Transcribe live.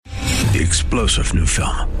The explosive new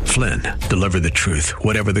film, Flynn, deliver the truth,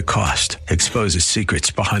 whatever the cost, exposes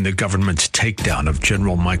secrets behind the government's takedown of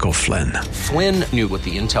General Michael Flynn. Flynn knew what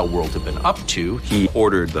the intel world had been up to. He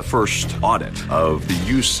ordered the first audit of the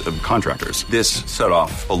use of contractors. This set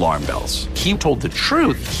off alarm bells. He told the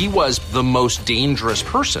truth. He was the most dangerous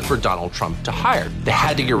person for Donald Trump to hire. They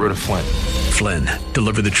had to get rid of Flynn. Flynn,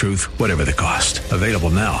 deliver the truth, whatever the cost. Available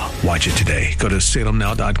now. Watch it today. Go to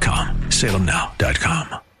salemnow.com.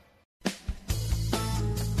 salemnow.com.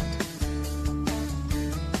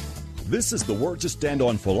 This is the Word to Stand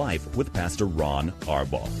On for Life with Pastor Ron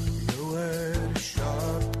Arbaugh. Your word is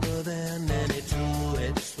sharper than any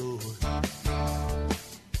two-edged sword,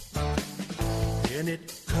 and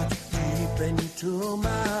it cuts deep into my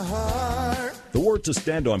heart. The Word to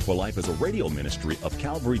Stand On for Life is a radio ministry of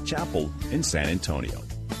Calvary Chapel in San Antonio.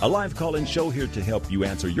 A live call-in show here to help you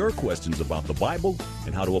answer your questions about the Bible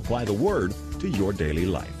and how to apply the Word to your daily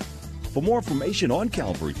life. For more information on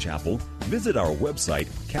Calvary Chapel, visit our website,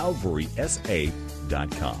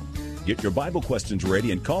 calvarysa.com. Get your Bible questions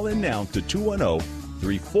ready and call in now to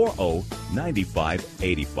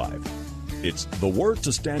 210-340-9585. It's The Word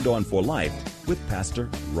to Stand On for Life with Pastor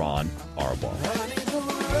Ron Arbaugh.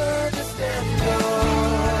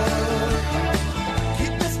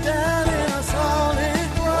 Keep us down in a solid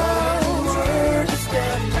ground. Word to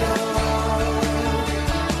stand on.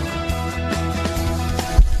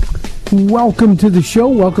 Welcome to the show.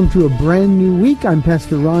 Welcome to a brand new week. I'm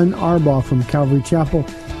Pastor Ron Arbaugh from Calvary Chapel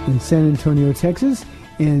in San Antonio, Texas.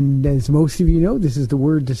 And as most of you know, this is the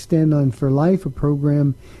Word to Stand On for Life, a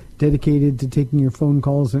program dedicated to taking your phone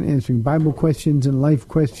calls and answering Bible questions and life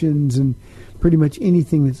questions and pretty much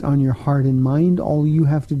anything that's on your heart and mind. All you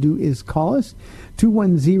have to do is call us,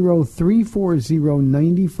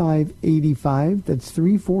 210-340-9585. That's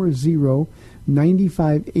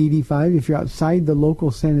 340-9585. If you're outside the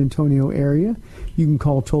local San Antonio area, you can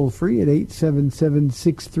call toll-free at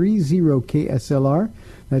 877-630-KSLR.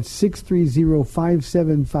 That's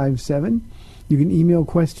 630-5757. You can email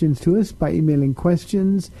questions to us by emailing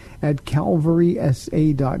questions at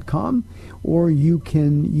calvarysa.com, or you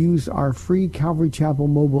can use our free Calvary Chapel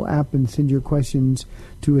mobile app and send your questions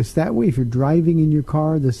to us that way. If you're driving in your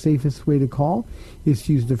car, the safest way to call is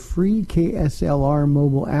to use the free KSLR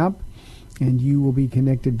mobile app, and you will be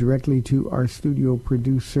connected directly to our studio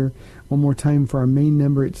producer. One more time for our main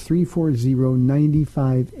number, it's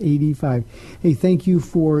 340-9585. Hey, thank you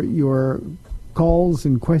for your calls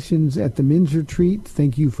and questions at the men's retreat.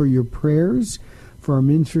 Thank you for your prayers for our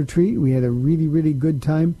men's retreat. We had a really, really good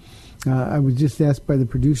time. I was just asked by the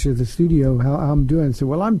producer of the studio how I'm doing. I said,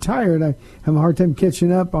 well, I'm tired. I have a hard time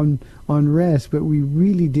catching up on rest, but we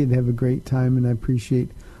really did have a great time, and I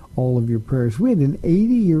appreciate all of your prayers. We had an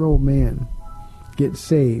 80-year-old man get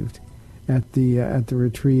saved at the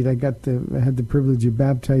retreat. I had the privilege of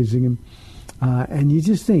baptizing him. And you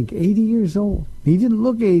just think, 80 years old. He didn't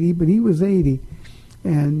look 80, but he was 80.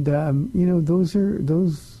 And,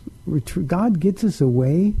 God gets us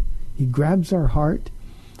away. He grabs our heart,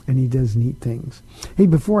 and he does neat things. Hey,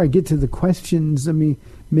 before I get to the questions, let me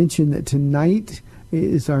mention that tonight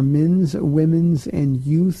is our men's, women's, and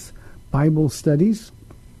youth Bible studies.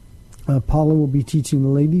 Paula will be teaching the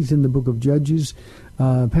ladies in the book of Judges.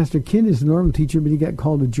 Pastor Ken is a normal teacher, but he got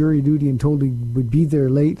called to jury duty and told he would be there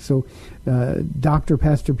late. So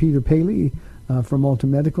Pastor Peter Paley from Alta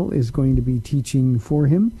Medical is going to be teaching for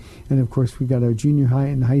him. And, of course, we've got our junior high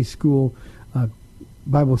and high school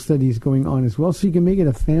Bible studies going on as well. So you can make it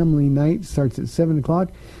a family night. Starts at 7 o'clock.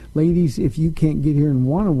 Ladies, if you can't get here and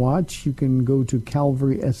want to watch, you can go to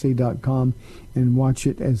calvarysa.com and watch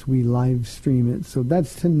it as we live stream it. So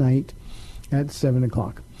that's tonight at 7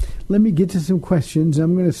 o'clock. Let me get to some questions.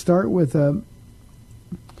 I'm going to start with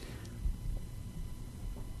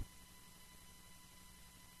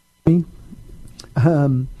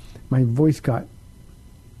my voice got.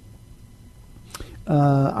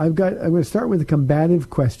 I'm going to start with a combative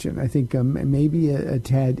question. I think maybe a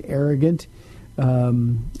tad arrogant.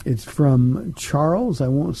 It's from Charles. I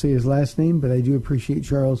won't say his last name, but I do appreciate,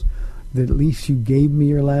 Charles, that at least you gave me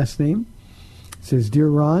your last name. It says, Dear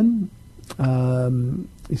Ron,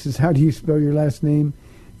 he says, how do you spell your last name?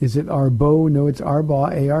 Is it Arbaugh? No, it's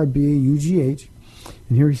Arbaugh, A-R-B-A-U-G-H.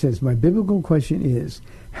 And here he says, my biblical question is,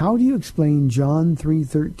 how do you explain John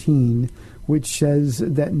 3:13, which says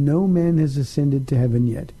that no man has ascended to heaven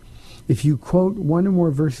yet? If you quote one or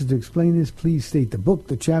more verses to explain this, please state the book,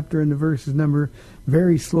 the chapter, and the verses number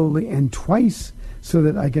very slowly and twice so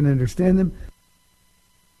that I can understand them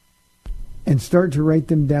and start to write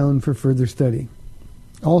them down for further study.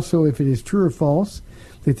 Also, if it is true or false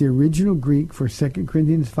that the original Greek for 2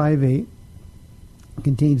 Corinthians 5:8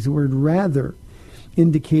 contains the word rather,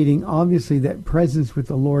 indicating obviously that presence with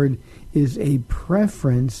the Lord is a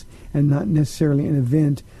preference and not necessarily an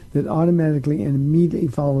event that automatically and immediately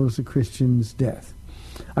follows a Christian's death.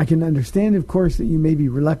 I can understand, of course, that you may be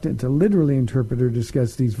reluctant to literally interpret or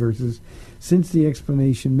discuss these verses, since the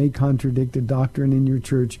explanation may contradict a doctrine in your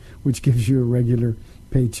church which gives you a regular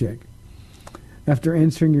paycheck. After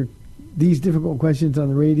answering these difficult questions on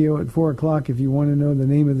the radio at 4 o'clock, if you want to know the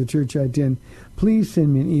name of the church I attend, please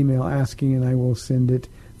send me an email asking and I will send it.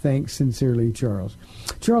 Thanks sincerely, Charles.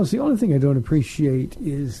 Charles, the only thing I don't appreciate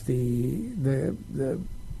is the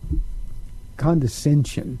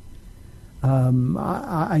condescension.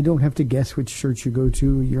 I don't have to guess which church you go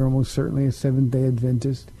to. You're almost certainly a Seventh-day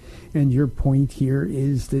Adventist. And your point here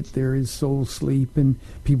is that there is soul sleep and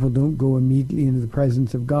people don't go immediately into the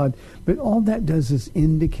presence of God. But all that does is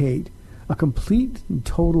indicate a complete and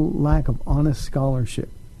total lack of honest scholarship.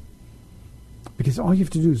 Because all you have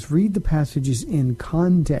to do is read the passages in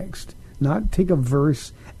context, not take a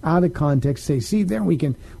verse out of context, say, see, there we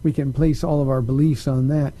can place all of our beliefs on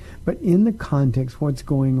that. But in the context, what's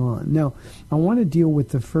going on. Now, I want to deal with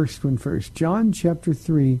the first one first. John chapter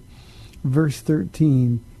 3, verse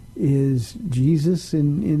 13 is Jesus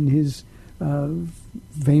in his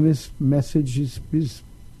famous message, his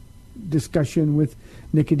discussion with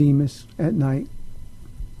Nicodemus at night.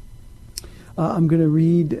 I'm going to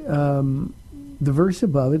read the verse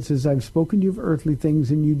above. It says, I've spoken to you of earthly things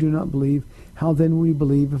and you do not believe. How then will you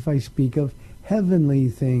believe if I speak of heavenly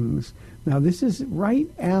things? Now this is right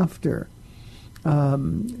after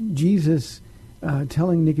Jesus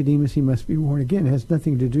telling Nicodemus he must be born again. It has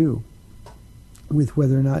nothing to do with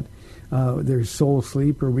whether or not there's soul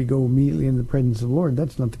sleep or we go immediately in the presence of the Lord.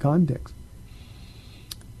 That's not the context.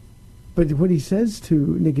 But what he says to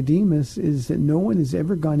Nicodemus is that no one has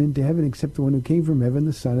ever gone into heaven except the one who came from heaven,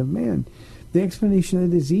 the Son of Man. The explanation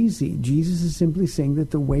of it is easy. Jesus is simply saying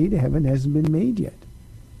that the way to heaven hasn't been made yet.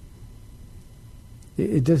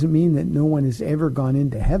 It doesn't mean that no one has ever gone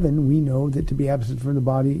into heaven. We know that to be absent from the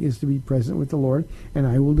body is to be present with the Lord, and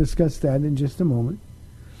I will discuss that in just a moment.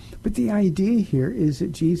 But the idea here is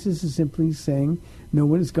that Jesus is simply saying no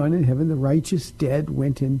one has gone in heaven. The righteous dead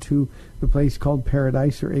went into the place called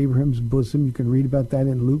paradise or Abraham's bosom. You can read about that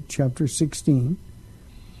in Luke chapter 16.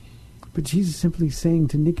 But Jesus is simply saying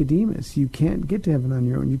to Nicodemus, you can't get to heaven on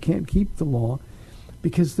your own. You can't keep the law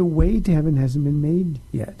because the way to heaven hasn't been made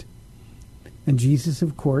yet. And Jesus,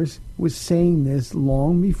 of course, was saying this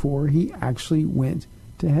long before he actually went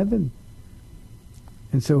to heaven.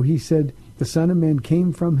 And so he said, the Son of Man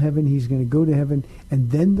came from heaven, he's going to go to heaven, and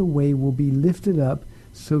then the way will be lifted up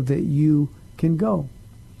so that you can go.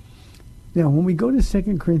 Now, when we go to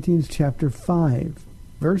 2 Corinthians chapter 5,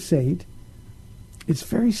 verse 8, it's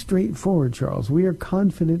very straightforward, Charles. We are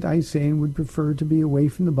confident, I say, and would prefer to be away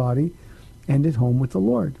from the body and at home with the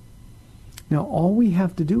Lord. Now, all we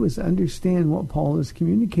have to do is understand what Paul is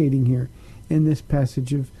communicating here in this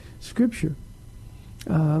passage of Scripture.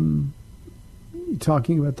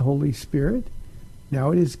 Talking about the Holy Spirit.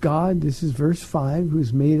 Now it is God, this is verse 5, who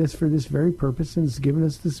has made us for this very purpose and has given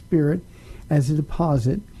us the Spirit as a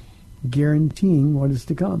deposit, guaranteeing what is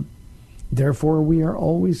to come. Therefore, we are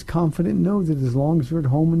always confident and know that as long as we're at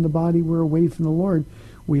home in the body, we're away from the Lord.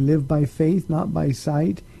 We live by faith, not by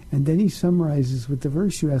sight. And then he summarizes with the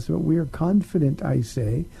verse you asked about, we are confident, I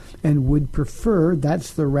say, and would prefer,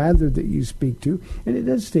 that's the rather that you speak to, and it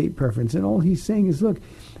does state preference. And all he's saying is, look,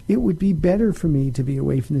 it would be better for me to be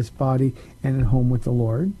away from this body and at home with the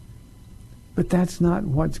Lord. But that's not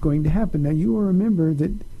what's going to happen. Now, you will remember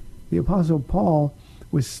that the Apostle Paul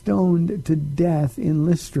was stoned to death in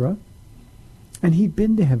Lystra, and he'd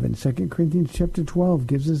been to heaven. 2 Corinthians chapter 12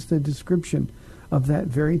 gives us the description of that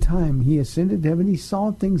very time. He ascended to heaven. He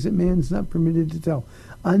saw things that man's not permitted to tell.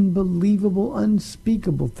 Unbelievable,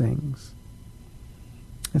 unspeakable things.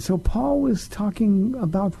 And so Paul was talking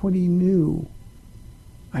about what he knew.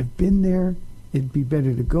 I've been there. It'd be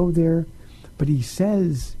better to go there. But he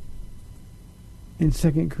says in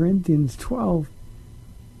 2 Corinthians 12,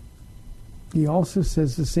 he also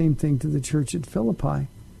says the same thing to the church at Philippi,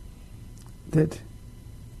 that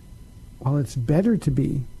while it's better to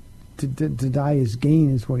die is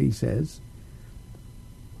gain, is what he says.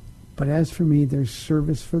 But as for me, there's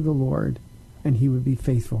service for the Lord, and he would be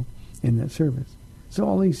faithful in that service. So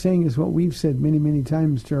all he's saying is what we've said many, many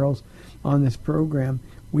times, Charles, on this program.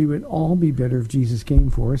 We would all be better if Jesus came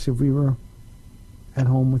for us, if we were at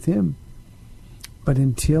home with him. But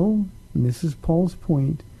until, and this is Paul's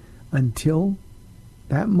point, until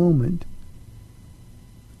that moment,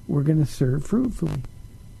 we're going to serve fruitfully.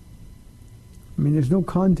 I mean, there's no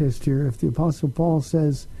contest here. If the Apostle Paul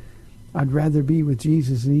says, I'd rather be with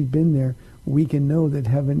Jesus, and he'd been there. We can know that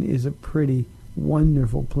heaven is a pretty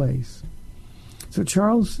wonderful place. So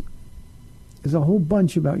Charles, there's a whole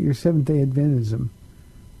bunch about your Seventh-day Adventism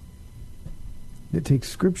that takes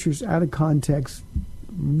scriptures out of context,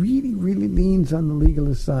 really, really leans on the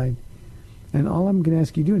legalist side. And all I'm going to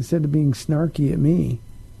ask you to do, instead of being snarky at me,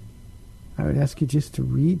 I would ask you just to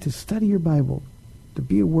read, to study your Bible, to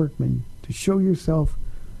be a workman, to show yourself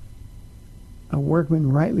a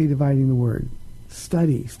workman rightly dividing the word.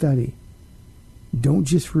 Study, study. Don't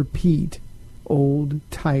just repeat old,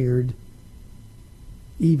 tired,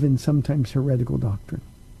 even sometimes heretical doctrine.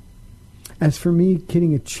 As for me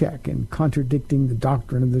getting a check and contradicting the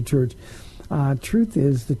doctrine of the church, truth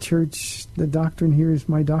is the church, the doctrine here is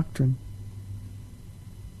my doctrine.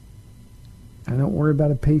 I don't worry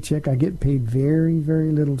about a paycheck. I get paid very,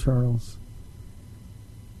 very little, Charles.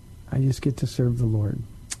 I just get to serve the Lord.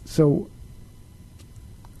 So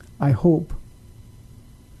I hope,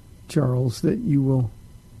 Charles, that you will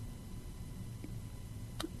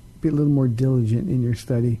be a little more diligent in your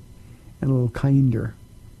study and a little kinder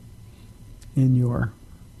in your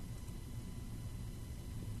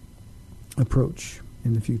approach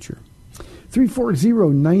in the future.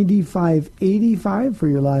 340-9585 for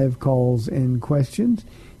your live calls and questions.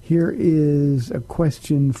 Here is a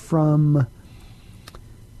question from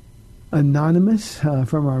Anonymous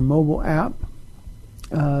from our mobile app.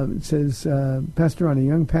 It says, Pastor Ron, a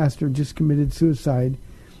young pastor just committed suicide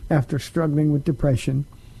after struggling with depression.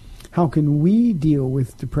 How can we deal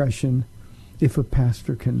with depression if a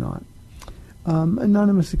pastor cannot?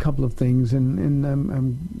 Anonymous, a couple of things, and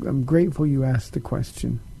I'm grateful you asked the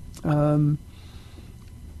question.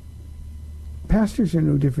 Pastors are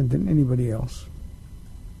no different than anybody else.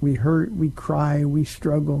 We hurt, we cry, we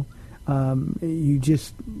struggle. You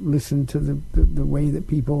just listen to the way that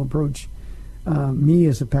people approach me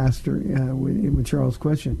as a pastor with Charles'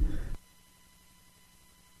 question.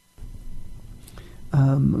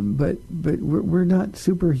 But we're not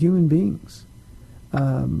superhuman beings.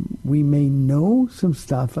 We may know some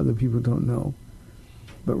stuff other people don't know.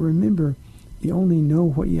 But remember, you only know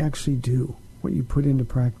what you actually do, what you put into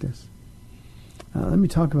practice. Let me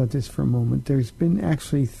talk about this for a moment. There's been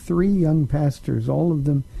actually 3 young pastors, all of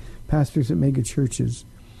them pastors at mega churches,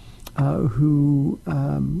 who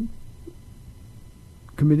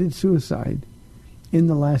committed suicide in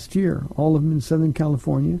the last year. All of them in Southern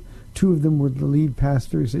California. 2 of them were the lead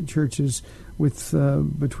pastors at churches with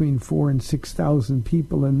between 4,000 and 6,000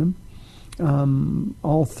 people in them.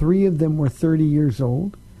 All 3 of them were 30 years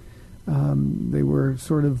old. They were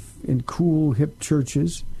sort of in cool, hip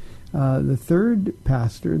churches. The third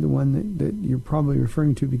pastor, the one that you're probably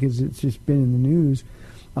referring to because it's just been in the news,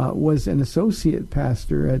 was an associate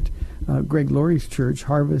pastor at Greg Laurie's church,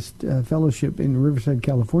 Harvest Fellowship in Riverside,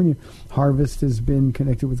 California. Harvest has been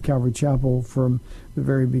connected with Calvary Chapel from the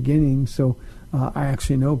very beginning, so I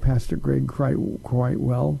actually know Pastor Greg quite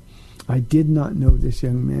well. I did not know this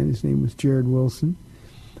young man. His name was Jared Wilson,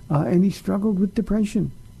 and he struggled with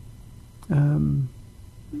depression.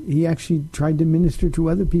 He actually tried to minister to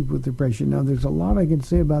other people with depression. Now, there's a lot I can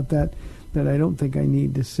say about that I don't think I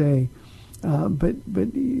need to say. But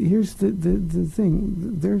here's the thing.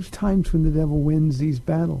 There's times when the devil wins these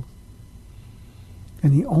battles.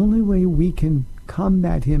 And the only way we can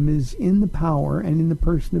combat him is in the power and in the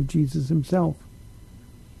person of Jesus himself.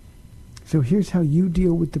 So here's how you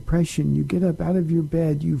deal with depression. You get up out of your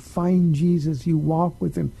bed, you find Jesus, you walk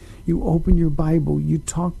with him, you open your Bible, you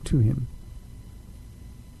talk to him.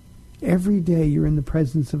 Every day you're in the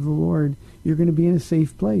presence of the Lord, you're going to be in a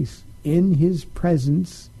safe place. In his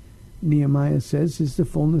presence, Nehemiah says, is the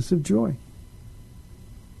fullness of joy.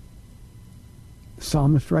 The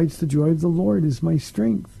psalmist writes, the joy of the Lord is my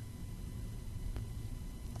strength.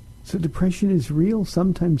 So depression is real.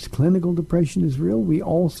 Sometimes clinical depression is real. We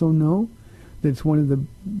also know that it's one of the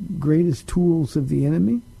greatest tools of the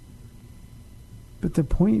enemy. But the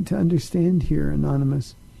point to understand here,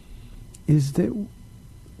 Anonymous, is that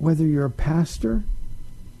whether you're a pastor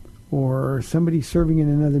or somebody serving in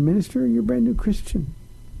another ministry, or you're a brand new Christian,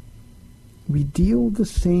 we deal the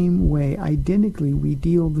same way. Identically, we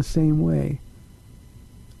deal the same way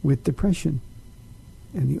with depression.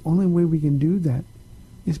 And the only way we can do that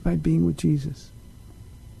is by being with Jesus.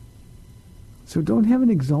 So don't have an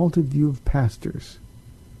exalted view of pastors.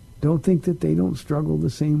 Don't think that they don't struggle the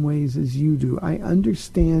same ways as you do. I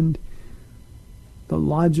understand the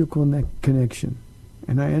logical connection.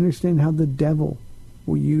 And I understand how the devil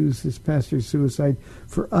will use this pastor's suicide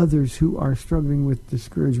for others who are struggling with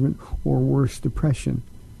discouragement or worse, depression.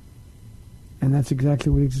 And that's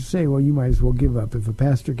exactly what he used to say. Well, you might as well give up. If a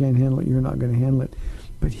pastor can't handle it, you're not going to handle it.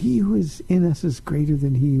 But he who is in us is greater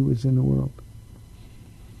than he who is in the world.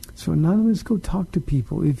 So Anonymous, go talk to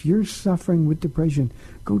people. If you're suffering with depression,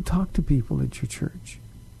 go talk to people at your church.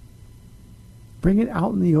 Bring it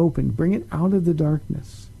out in the open. Bring it out of the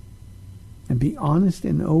darkness. And be honest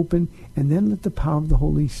and open, and then let the power of the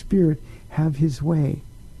Holy Spirit have his way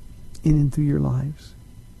in and through your lives.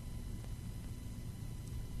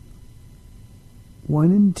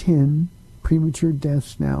 1 in 10 premature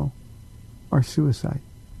deaths now are suicide.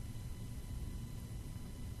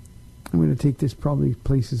 I'm going to take this probably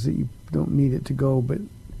places that you don't need it to go, but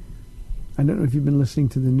I don't know if you've been listening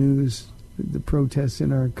to the news, the protests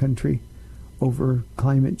in our country over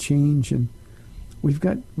climate change, and we've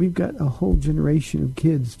got a whole generation of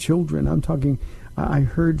kids, children. I'm talking, I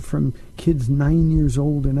heard from kids 9 years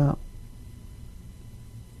old and up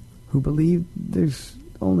who believe there's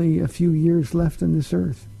only a few years left on this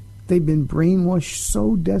earth. They've been brainwashed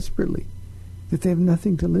so desperately that they have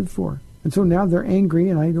nothing to live for. And so now they're angry,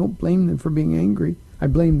 and I don't blame them for being angry. I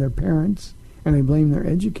blame their parents, and I blame their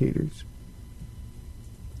educators.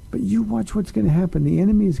 But you watch what's going to happen. The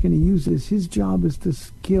enemy is going to use this. His job is to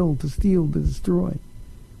kill, to steal, to destroy.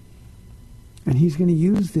 And he's going to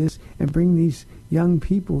use this and bring these young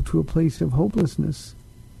people to a place of hopelessness.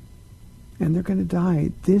 And they're going to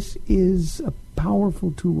die. This is a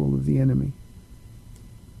powerful tool of the enemy.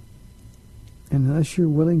 And unless you're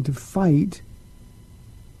willing to fight,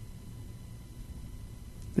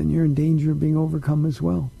 then you're in danger of being overcome as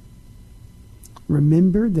well.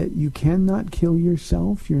 Remember that you cannot kill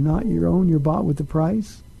yourself. You're not your own. You're bought with a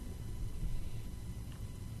price.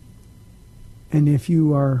 And if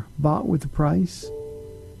you are bought with a price,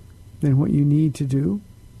 then what you need to do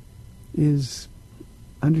is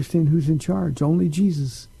understand who's in charge. Only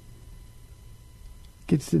Jesus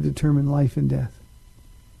gets to determine life and death.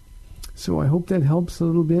 So I hope that helps a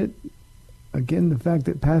little bit. Again, the fact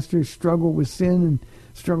that pastors struggle with sin and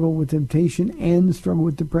struggle with temptation and struggle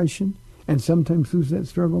with depression and sometimes lose that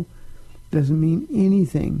struggle doesn't mean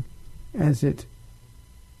anything as it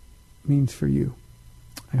means for you.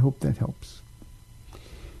 I hope that helps.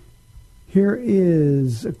 Here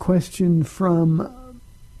is a question from,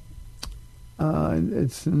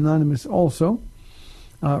 it's anonymous also,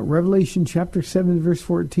 Revelation chapter 7, verse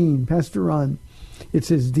 14. Pastor Ron, it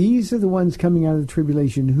says, these are the ones coming out of the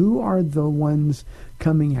tribulation. Who are the ones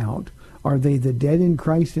coming out? Are they the dead in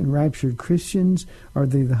Christ and raptured Christians? Are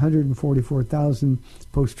they the 144,000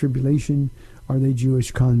 post-tribulation? Are they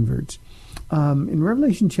Jewish converts? In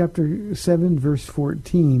Revelation chapter 7, verse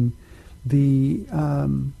 14,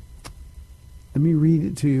 let me read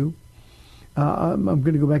it to you. I'm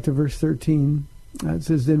going to go back to verse 13. It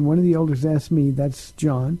says, then one of the elders asked me, that's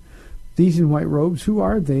John, these in white robes, who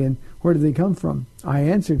are they and where do they come from? I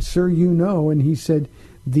answered, sir, you know. And he said,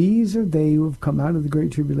 these are they who have come out of the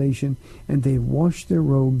great tribulation, and they've washed their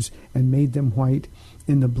robes and made them white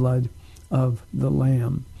in the blood of the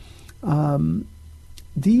Lamb.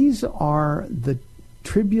 These are the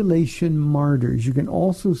tribulation martyrs. You can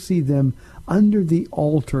also see them under the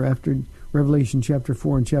altar after Revelation chapter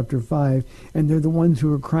 4 and chapter 5, and they're the ones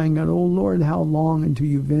who are crying out, oh Lord, how long until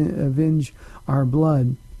you avenge our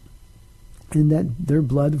blood? And that their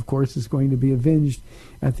blood, of course, is going to be avenged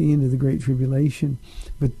at the end of the Great Tribulation.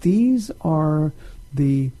 But these are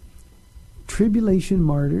the tribulation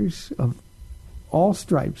martyrs of all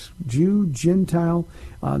stripes, Jew, Gentile.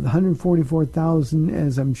 The 144,000,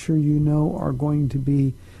 as I'm sure you know, are going to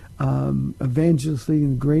be evangelists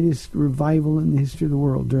leading the greatest revival in the history of the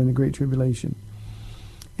world during the Great Tribulation.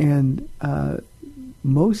 And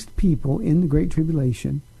most people in the Great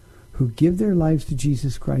Tribulation who give their lives to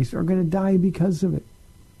Jesus Christ are going to die because of it.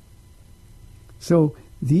 So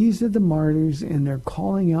these are the martyrs, and they're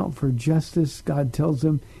calling out for justice. God tells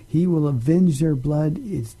them he will avenge their blood.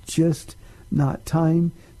 It's just not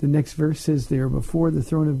time. The next verse says they are before the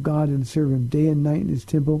throne of God and serve him day and night in his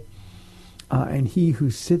temple. And he who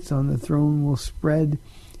sits on the throne will spread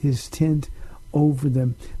his tent over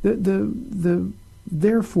them. The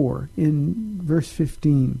therefore in verse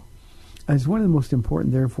 15 is one of the most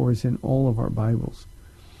important therefores in all of our Bibles.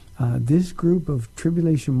 This group of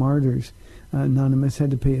tribulation martyrs, anonymous,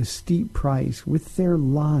 had to pay a steep price with their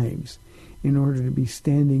lives in order to be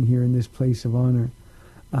standing here in this place of honor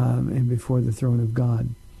and before the throne of God.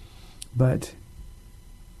 But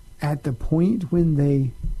at the point when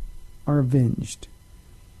they are avenged,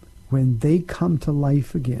 when they come to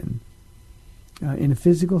life again, in a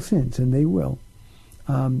physical sense, and they will,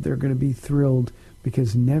 they're going to be thrilled,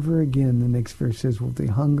 because never again, the next verse says, will they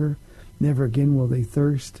hunger, never again will they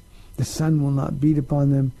thirst, the sun will not beat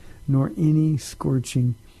upon them, nor any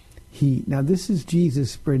scorching heat. Now this is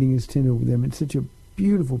Jesus spreading his tent over them. It's such a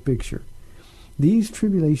beautiful picture. These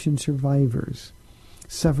tribulation survivors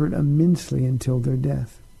suffered immensely until their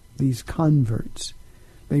death. These converts,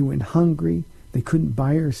 they went hungry. They couldn't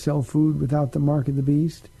buy or sell food without the mark of the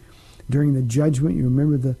beast. During the judgment, you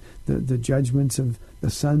remember the judgments of the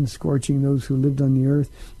sun scorching those who lived on the earth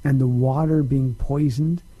and the water being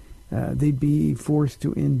poisoned. They'd be forced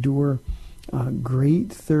to endure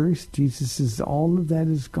great thirst. Jesus says all of that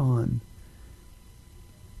is gone.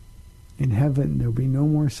 In heaven, there'll be no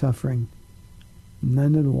more suffering.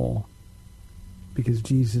 None at all. Because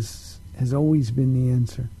Jesus has always been the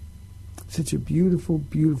answer. Such a beautiful,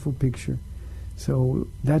 beautiful picture. So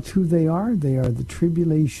that's who they are. They are the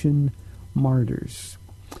tribulation martyrs.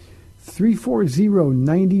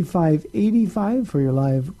 340-9585 for your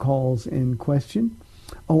live calls and question.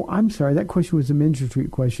 Oh, I'm sorry. That question was a men's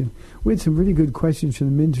retreat question. We had some really good questions from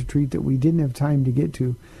the men's retreat that we didn't have time to get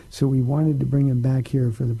to, so we wanted to bring them back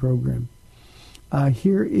here for the program.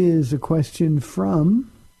 Here is a question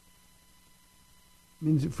from a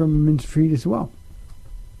men's retreat as well.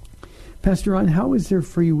 Pastor Ron, how is there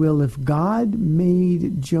free will if God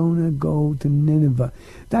made Jonah go to Nineveh?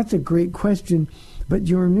 That's a great question, but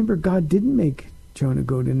you remember God didn't make Jonah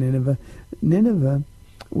go to Nineveh. Nineveh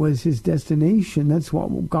was his destination. That's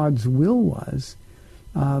what God's will was.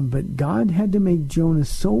 But God had to make Jonah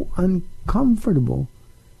so uncomfortable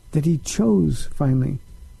that he chose finally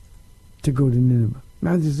to go to Nineveh.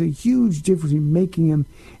 Now, there's a huge difference between making him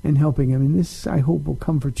and helping him, and this, I hope, will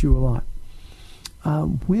comfort you a lot.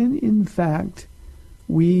 When, in fact,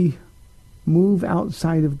 we move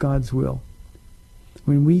outside of God's will,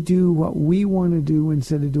 when we do what we want to do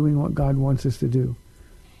instead of doing what God wants us to do,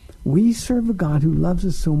 we serve a God who loves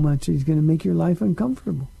us so much that he's going to make your life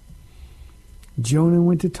uncomfortable. Jonah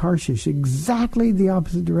went to Tarshish, exactly the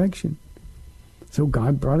opposite direction. So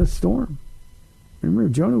God brought a storm. Remember,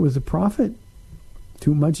 Jonah was a prophet.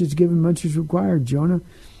 Too much is given, much is required. Jonah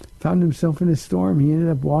found himself in a storm. He ended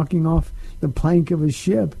up walking off the plank of a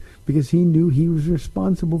ship because he knew he was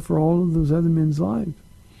responsible for all of those other men's lives.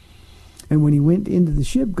 And when he went into the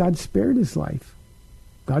ship, God spared his life.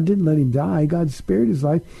 God didn't let him die. God spared his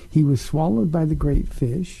life. He was swallowed by the great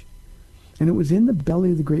fish. And it was in the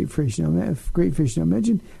belly of the great fish. Now,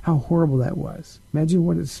 imagine how horrible that was. Imagine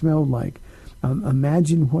what it smelled like.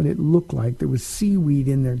 Imagine what it looked like. There was seaweed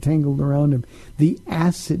in there tangled around him. The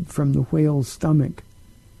acid from the whale's stomach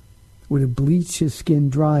would have bleached his skin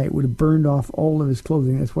dry. It would have burned off all of his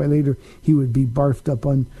clothing. That's why later he would be barfed up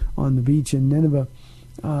on the beach in Nineveh,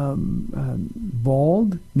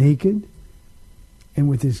 bald, naked, and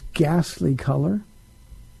with his ghastly color.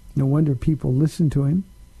 No wonder people listened to him.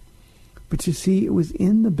 But you see, it was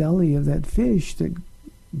in the belly of that fish that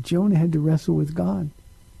Jonah had to wrestle with God.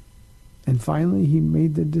 And finally, he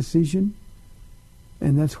made the decision,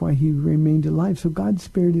 and that's why he remained alive. So God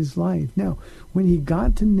spared his life. Now, when he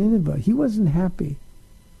got to Nineveh, he wasn't happy.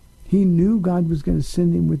 He knew God was going to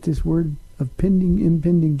send him with this word of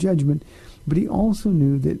impending judgment, but he also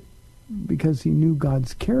knew that because he knew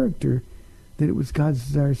God's character, that it was God's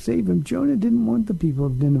desire to save him. Jonah didn't want the people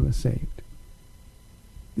of Nineveh saved.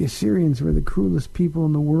 The Assyrians were the cruelest people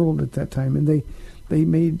in the world at that time, and they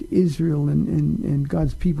made Israel and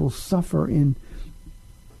God's people suffer in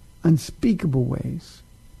unspeakable ways.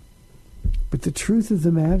 But the truth of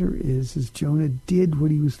the matter is Jonah did what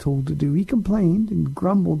he was told to do. He complained and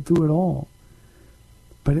grumbled through it all.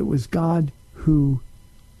 But it was God who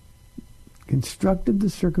constructed the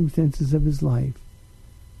circumstances of his life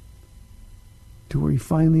to where he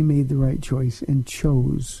finally made the right choice and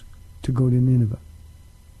chose to go to Nineveh.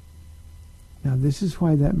 Now, this is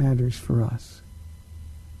why that matters for us.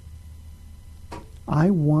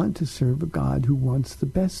 I want to serve a God who wants the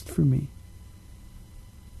best for me.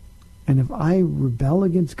 And if I rebel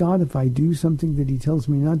against God, if I do something that he tells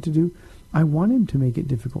me not to do, I want him to make it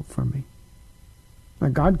difficult for me. Now,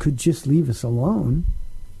 God could just leave us alone.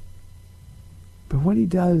 But what he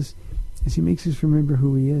does is he makes us remember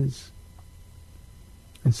who he is.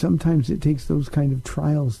 And sometimes it takes those kind of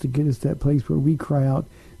trials to get us to that place where we cry out,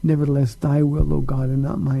 "Nevertheless, thy will, O God, and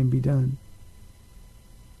not mine be done."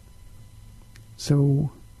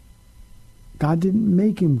 So, God didn't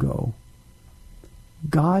make him go.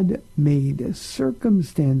 God made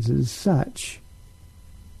circumstances such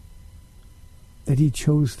that he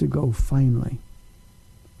chose to go finally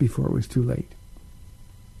before it was too late.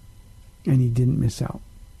 And he didn't miss out.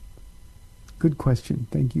 Good question.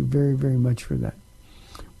 Thank you very, very much for that.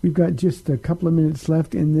 We've got just a couple of minutes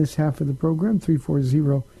left in this half of the program,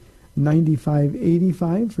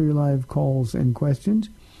 340-9585 for your live calls and questions.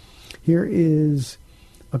 Here is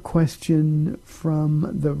a question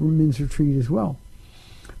from the men's retreat as well.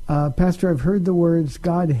 Pastor, I've heard the words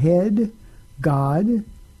Godhead, God,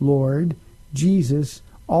 Lord, Jesus,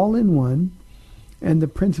 all in one, and the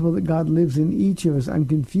principle that God lives in each of us. I'm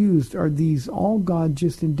confused. Are these all God,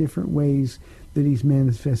 just in different ways that he's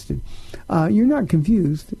manifested? You're not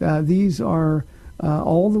confused. These are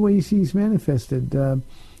all the ways he's manifested.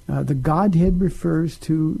 The Godhead refers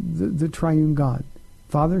to the triune God,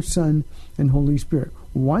 Father, Son, and Holy Spirit.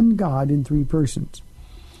 One God in three persons.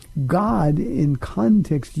 God, in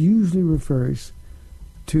context, usually refers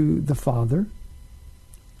to the Father,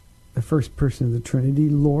 the first person of the Trinity.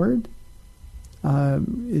 Lord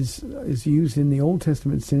is used in the Old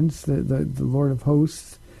Testament sense, the Lord of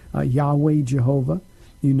hosts, Yahweh, Jehovah.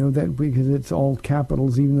 You know that because it's all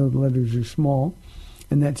capitals, even though the letters are small.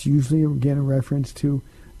 And that's usually, again, a reference to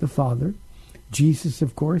the Father. Jesus,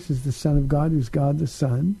 of course, is the Son of God, who's God the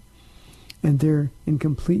Son. And they're in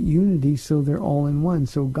complete unity, so they're all in one.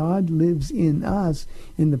 So God lives in us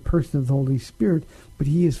in the person of the Holy Spirit, but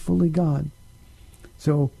he is fully God.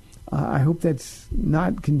 So I hope that's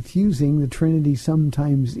not confusing. The Trinity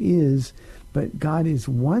sometimes is, but God is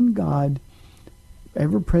one God,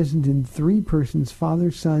 ever present in three persons, Father,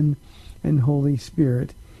 Son, and Holy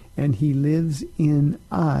Spirit, and he lives in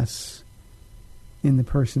us in the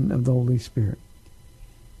person of the Holy Spirit.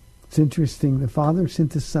 It's interesting. The Father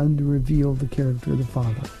sent the Son to reveal the character of the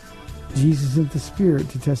Father. Jesus sent the Spirit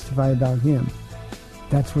to testify about him.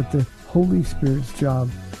 That's what the Holy Spirit's job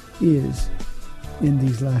is in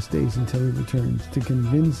these last days until he returns, to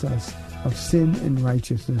convince us of sin and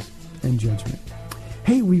righteousness and judgment.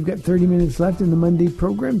 Hey, we've got 30 minutes left in the Monday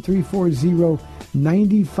program.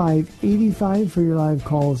 340-9585 for your live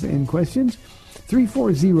calls and questions.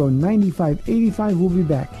 340-9585. We'll be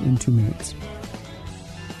back in 2 minutes.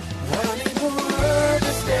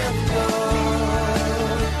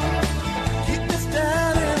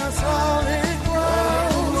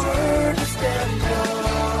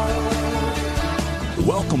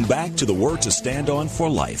 Welcome back to the Word to Stand On for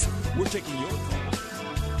Life. We're taking your calls.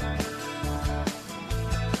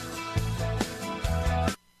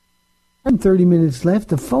 And 30 minutes left.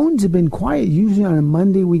 The phones have been quiet. Usually on a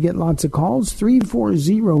Monday we get lots of calls.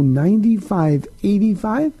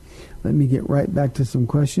 340-9585. Let me get right back to some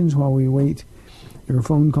questions while we wait your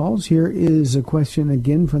phone calls. Here is a question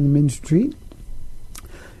again from the Men's Retreat.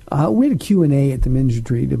 We had a Q&A at the Men's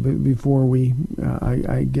Retreat before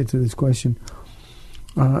I get to this question.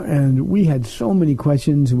 And we had so many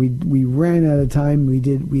questions. We ran out of time.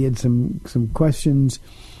 We had some questions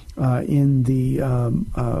in the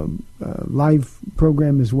live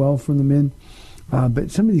program as well from the men.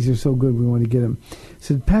 But some of these are so good we want to get them. It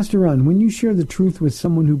said, Pastor Ron, when you share the truth with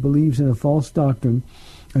someone who believes in a false doctrine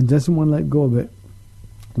and doesn't want to let go of it,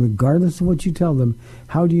 regardless of what you tell them,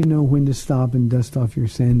 how do you know when to stop and dust off your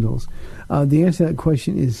sandals? The answer to that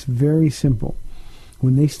question is very simple.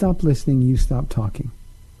 When they stop listening, you stop talking.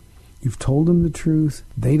 You've told them the truth.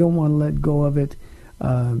 They don't want to let go of it.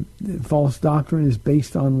 False doctrine is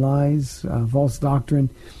based on lies. False doctrine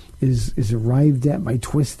is arrived at by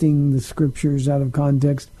twisting the scriptures out of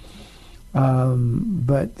context.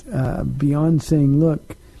 But beyond saying,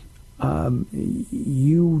 look,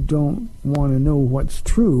 you don't want to know what's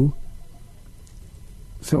true,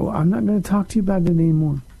 so I'm not going to talk to you about it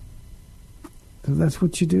anymore. So that's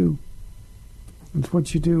what you do. That's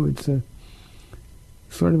what you do. It's a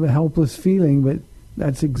sort of a helpless feeling, but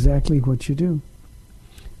that's exactly what you do.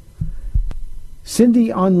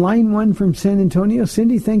 Cindy on line 1 from San Antonio.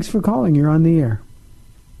 Cindy, thanks for calling. You're on the air.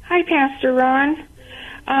 Hi, Pastor Ron.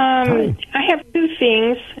 Hi. I have two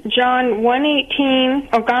things. John 1:18,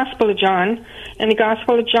 or Gospel of John, and the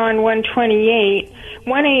Gospel of John 1:28.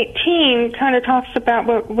 1:18 kind of talks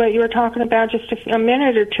about what you were talking about just a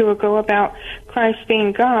minute or two ago about Christ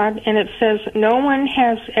being God, and it says, no one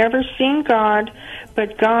has ever seen God,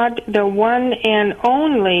 but God, the one and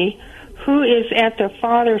only, who is at the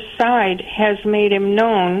Father's side, has made him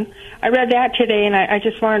known. I read that today, and I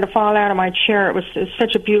just wanted to fall out of my chair. It was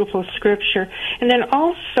such a beautiful scripture. And then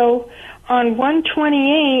also on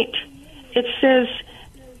 1:28, it says,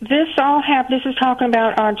 this all happened. This is talking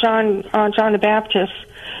about John the Baptist.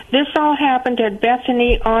 This all happened at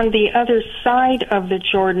Bethany on the other side of the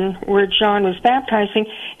Jordan where John was baptizing.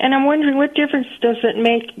 And I'm wondering, what difference does it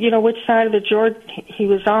make, which side of the Jordan he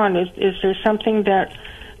was on? Is there something that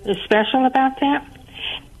is special about that?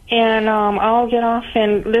 And I'll get off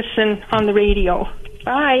and listen on the radio.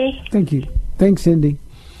 Bye. Thank you. Thanks, Cindy.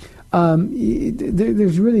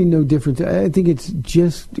 There's really no difference. I think it's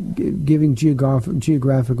just giving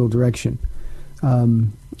geographical direction.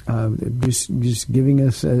 Just giving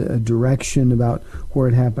us a direction about where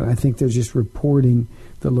it happened. I think they're just reporting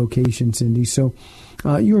location, Cindy. So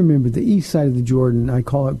you remember the east side of the Jordan. I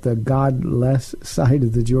call it the godless side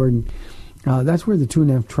of the Jordan. That's where the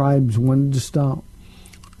 2.5 tribes wanted to stop.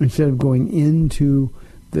 Instead of going into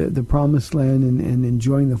the promised land and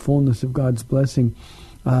enjoying the fullness of God's blessing,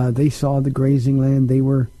 they saw the grazing land. They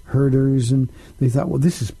were herders, and they thought, well,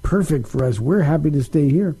 this is perfect for us. We're happy to stay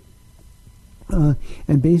here.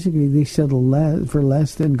 And basically, they settle for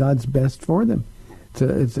less than God's best for them.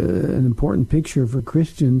 It's an important picture for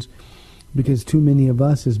Christians, because too many of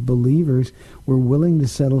us as believers were willing to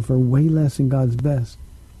settle for way less than God's best.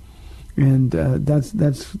 And that's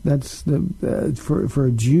the for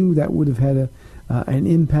a Jew, that would have had an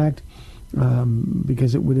impact,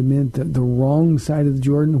 because it would have meant that the wrong side of the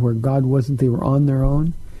Jordan, where God wasn't, they were on their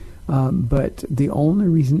own. But the only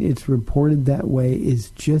reason it's reported that way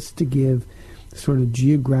is just to give sort of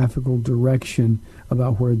geographical direction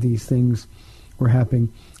about where these things were happening.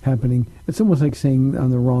 It's almost like saying on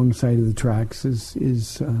the wrong side of the tracks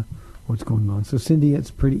is what's going on. So, Cindy, it's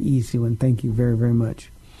a pretty easy one. Thank you very, very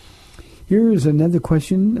much. Here's another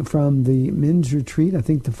question from the men's retreat. I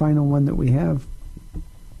think the final one that we have.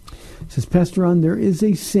 It says, Pastor Ron, there is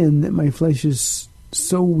a sin that my flesh is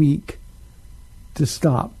so weak to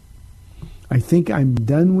stop. I think I'm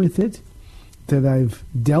done with it, that I've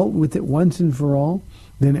dealt with it once and for all.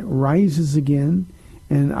 Then it rises again,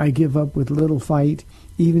 and I give up with little fight,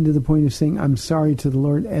 even to the point of saying, I'm sorry to the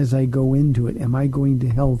Lord as I go into it. Am I going to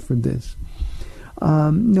hell for this?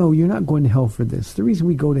 No, you're not going to hell for this. The reason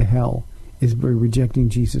we go to hell is by rejecting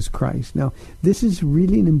Jesus Christ. Now, this is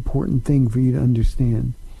really an important thing for you to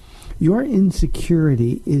understand. Your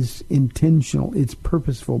insecurity is intentional. It's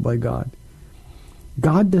purposeful by God.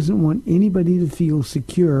 God doesn't want anybody to feel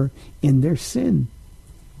secure in their sin.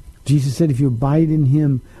 Jesus said, if you abide in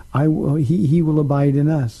him, he will abide in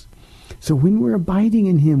us. So when we're abiding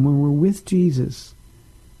in him, when we're with Jesus,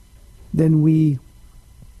 then we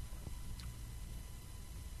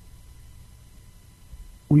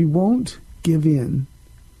won't give in,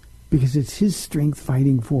 because it's his strength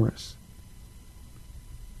fighting for us.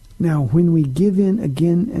 Now, when we give in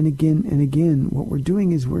again and again and again, what we're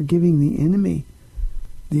doing is we're giving the enemy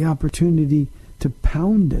the opportunity to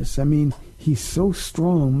pound us. I mean, he's so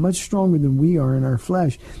strong, much stronger than we are in our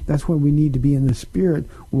flesh. That's why we need to be in the Spirit,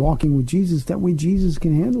 walking with Jesus. That way Jesus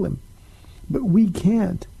can handle him. But we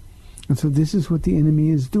can't. And so this is what the enemy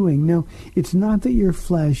is doing. Now, it's not that your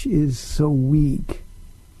flesh is so weak.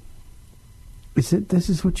 It's that this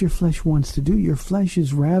is what your flesh wants to do. Your flesh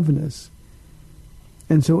is ravenous.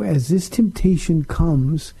 And so as this temptation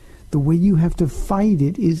comes, the way you have to fight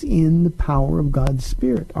it is in the power of God's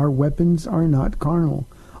Spirit. Our weapons are not carnal.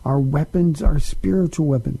 Our weapons are spiritual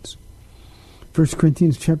weapons. 1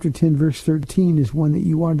 Corinthians chapter 10, verse 13 is one that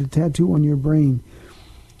you ought to tattoo on your brain.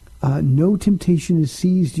 No temptation has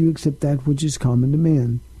seized you except that which is common to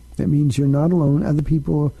man. That means you're not alone. Other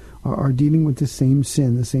people are dealing with the same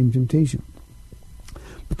sin, the same temptation.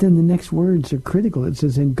 But then the next words are critical. It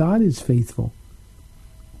says, and God is faithful.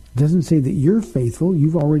 It doesn't say that you're faithful.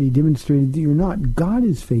 You've already demonstrated that you're not. God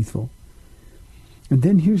is faithful. And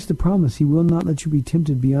then here's the promise. He will not let you be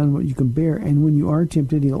tempted beyond what you can bear. And when you are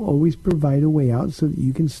tempted, he'll always provide a way out so that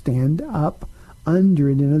you can stand up under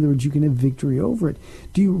it. In other words, you can have victory over it.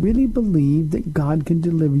 Do you really believe that God can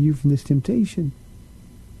deliver you from this temptation?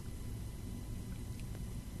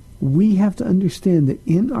 We have to understand that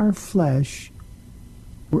in our flesh,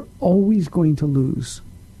 we're always going to lose.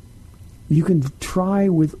 You can try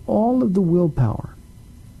with all of the willpower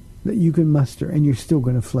that you can muster, and you're still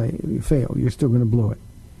going to fail. You're still going to blow it.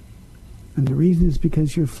 And the reason is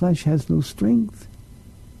because your flesh has no strength.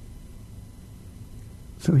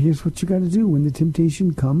 So here's what you got to do. When the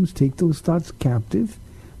temptation comes, take those thoughts captive,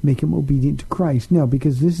 make them obedient to Christ. Now,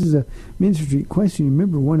 because this is a men's retreat question,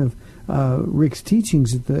 remember one of Rick's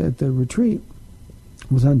teachings at the retreat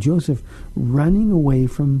was on Joseph running away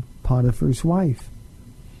from Potiphar's wife.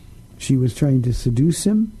 She was trying to seduce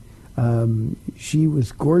him. She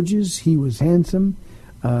was gorgeous. He was handsome.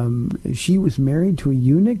 She was married to a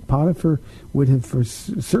eunuch. Potiphar would have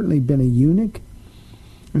certainly been a eunuch.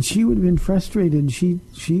 And she would have been frustrated. She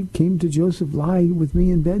came to Joseph, lie with me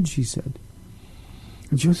in bed, she said.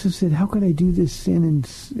 And Joseph said, how could I do this sin and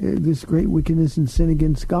this great wickedness and sin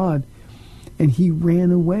against God? And he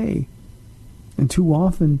ran away. And too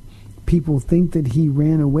often people think that he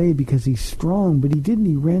ran away because he's strong, but he didn't.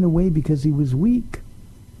 He ran away because he was weak.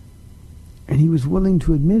 And he was willing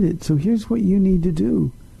to admit it. So here's what you need to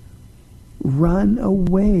do. Run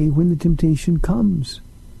away when the temptation comes.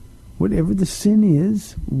 Whatever the sin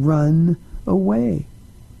is, run away.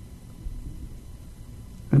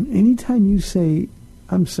 And anytime you say,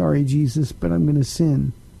 I'm sorry, Jesus, but I'm going to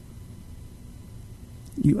sin.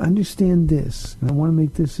 You understand this, and I want to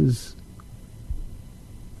make this as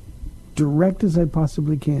direct as I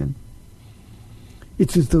possibly can.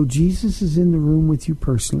 It's as though Jesus is in the room with you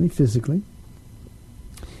personally, physically,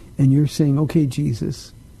 and you're saying, okay,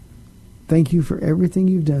 Jesus, thank you for everything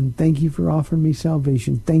you've done. Thank you for offering me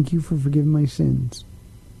salvation. Thank you for forgiving my sins.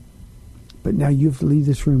 But now you have to leave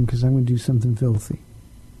this room because I'm going to do something filthy.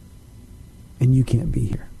 And you can't be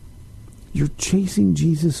here. You're chasing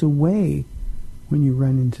Jesus away when you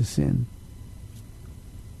run into sin.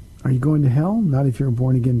 Are you going to hell? Not if you're a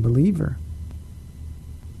born-again believer.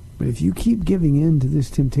 But if you keep giving in to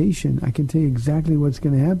this temptation, I can tell you exactly what's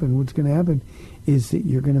going to happen. What's going to happen is that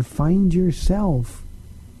you're going to find yourself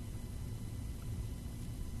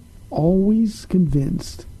always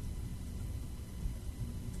convinced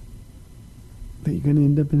that you're going to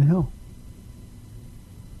end up in hell.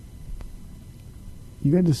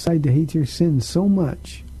 You got to decide to hate your sin so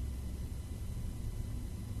much,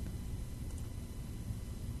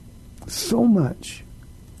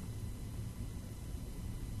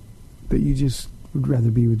 that you just would rather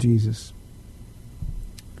be with Jesus.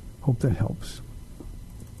 Hope that helps.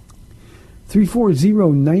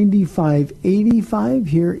 340-9585.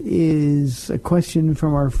 Here is a question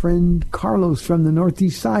from our friend Carlos from the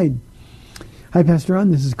Northeast Side. Hi, Pastor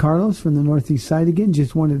Ron. This is Carlos from the Northeast Side again.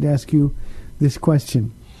 Just wanted to ask you this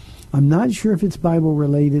question. I'm not sure if it's Bible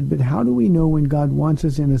related, but how do we know when God wants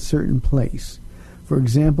us in a certain place? For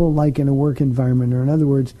example, like in a work environment, or in other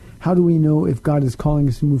words, how do we know if God is calling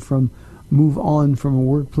us to move on from a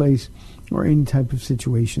workplace or any type of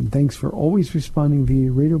situation? Thanks for always responding via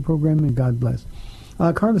your radio program, and God bless.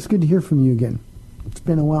 Carlos, good to hear from you again. It's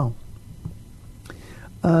been a while.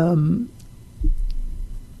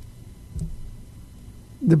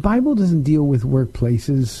 The Bible doesn't deal with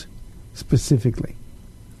workplaces specifically.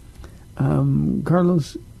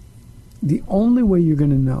 Carlos, the only way you're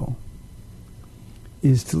going to know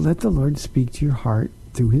is to let the Lord speak to your heart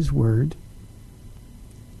through His Word.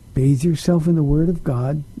 Bathe yourself in the Word of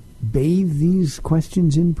God. Bathe these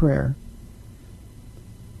questions in prayer.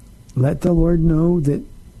 Let the Lord know that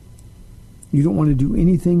you don't want to do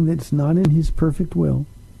anything that's not in His perfect will.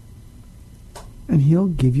 And He'll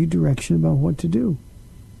give you direction about what to do.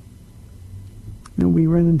 You know, we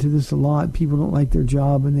run into this a lot. People don't like their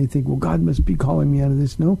job and they think, well, God must be calling me out of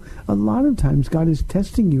this. No, a lot of times God is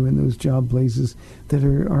testing you in those job places that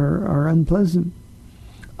are unpleasant.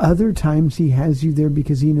 Other times He has you there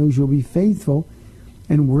because He knows you'll be faithful,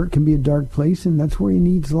 and work can be a dark place, and that's where He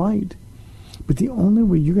needs light. But the only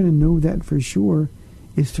way you're going to know that for sure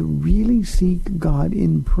is to really seek God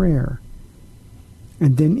in prayer.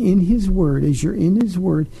 And then in His Word, as you're in His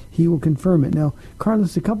Word, He will confirm it. Now,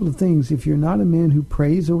 Carlos, a couple of things. If you're not a man who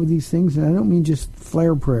prays over these things, and I don't mean just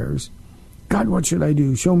flare prayers, God, what should I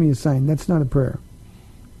do? Show me a sign. That's not a prayer.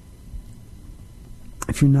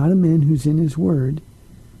 If you're not a man who's in His Word,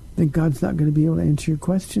 then God's not going to be able to answer your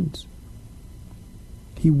questions.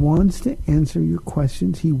 He wants to answer your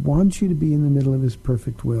questions. He wants you to be in the middle of His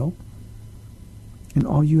perfect will. And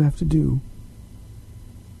all you have to do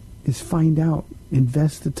is find out.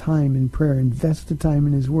 Invest the time in prayer. Invest the time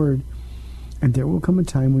in His Word. And there will come a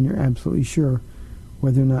time when you're absolutely sure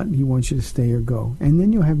whether or not He wants you to stay or go. And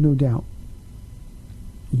then you'll have no doubt.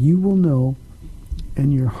 You will know,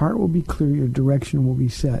 and your heart will be clear. Your direction will be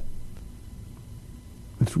set.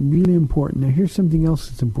 That's really important. Now, here's something else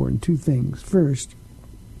that's important. Two things. First,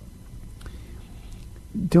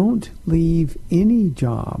 don't leave any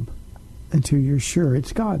job until you're sure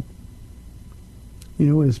it's God. You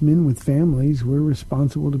know, as men with families, we're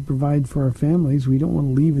responsible to provide for our families. We don't want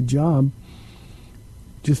to leave a job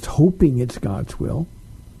just hoping it's God's will.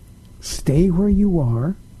 Stay where you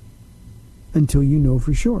are until you know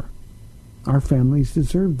for sure. Our families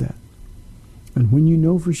deserve that. And when you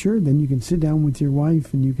know for sure, then you can sit down with your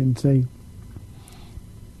wife and you can say,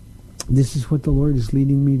 this is what the Lord is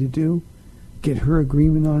leading me to do. Get her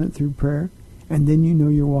agreement on it through prayer. And then you know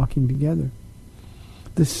you're walking together.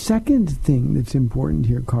 The second thing that's important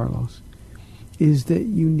here, Carlos, is that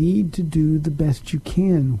you need to do the best you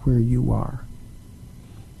can where you are.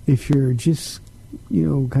 If you're just,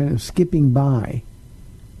 kind of skipping by,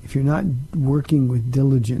 if you're not working with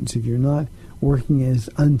diligence, if you're not working as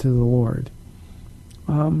unto the Lord,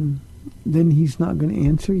 then He's not going to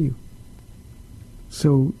answer you.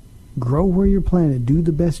 So grow where you're planted. Do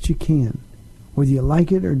the best you can. Whether you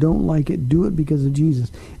like it or don't like it, do it because of Jesus.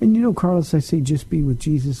 And Carlos, I say just be with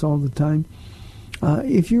Jesus all the time.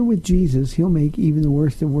 If you're with Jesus, He'll make even the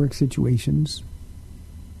worst of work situations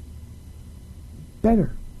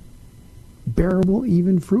better, bearable,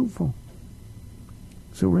 even fruitful.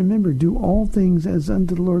 So remember, do all things as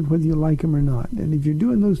unto the Lord, whether you like him or not. And if you're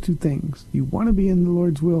doing those two things, you want to be in the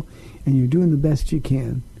Lord's will, and you're doing the best you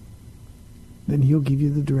can, then he'll give you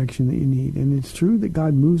the direction that you need. And it's true that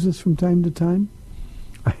God moves us from time to time.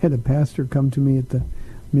 I had a pastor come to me at the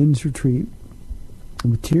men's retreat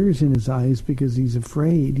with tears in his eyes because he's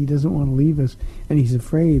afraid. He doesn't want to leave us, and he's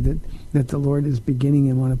afraid that the Lord is beginning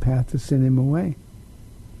him on a path to send him away.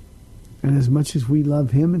 And as much as we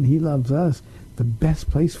love him and he loves us, the best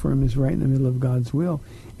place for him is right in the middle of God's will.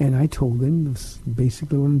 And I told him, this,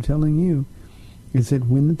 basically what I'm telling you, is that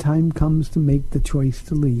when the time comes to make the choice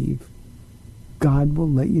to leave, God will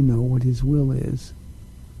let you know what his will is.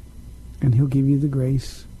 And he'll give you the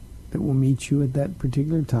grace that will meet you at that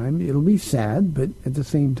particular time. It'll be sad, but at the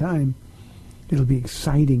same time, it'll be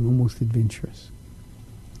exciting, almost adventurous.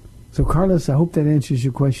 So, Carlos, I hope that answers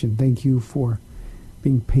your question. Thank you for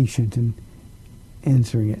being patient and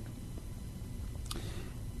answering it.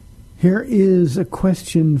 Here is a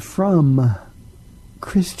question from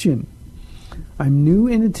Christian. I'm new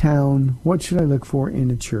in a town. What should I look for in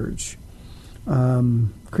a church?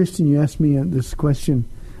 Christian, you asked me this question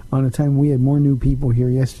on a time we had more new people here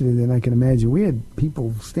yesterday than I can imagine. We had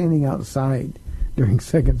people standing outside during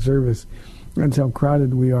second service. That's how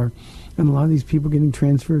crowded we are. And a lot of these people getting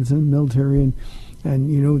transferred to the military,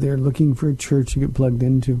 and you know, they're looking for a church to get plugged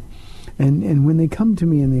into. And when they come to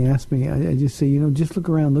me and they ask me, I just say, just look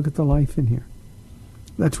around, look at the life in here.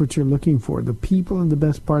 That's what you're looking for, the people in the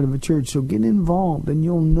best part of a church. So get involved, and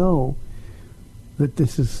you'll know that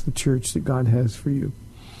this is the church that God has for you.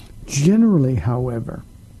 Generally, however,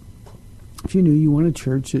 if you want a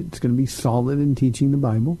church that's going to be solid in teaching the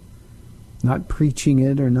Bible, not preaching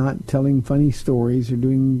it or not telling funny stories or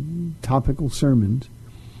doing topical sermons,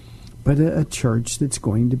 but a church that's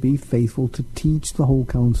going to be faithful to teach the whole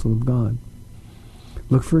counsel of God.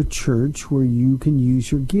 Look for a church where you can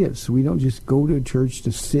use your gifts. We don't just go to a church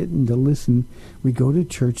to sit and to listen. We go to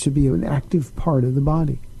church to be an active part of the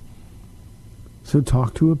body. So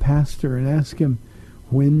talk to a pastor and ask him,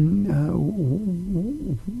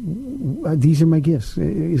 these are my gifts.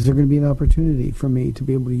 Is there going to be an opportunity for me to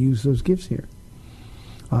be able to use those gifts here?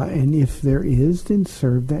 And if there is, then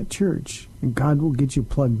serve that church. And God will get you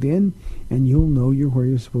plugged in, and you'll know you're where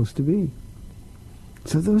you're supposed to be.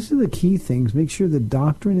 So those are the key things. Make sure the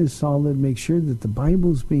doctrine is solid. Make sure that the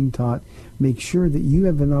Bible is being taught. Make sure that you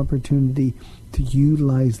have an opportunity to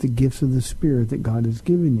utilize the gifts of the Spirit that God has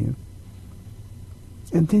given you.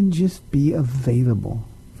 And then just be available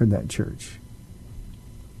for that church.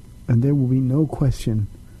 And there will be no question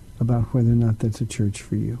about whether or not that's a church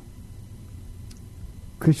for you.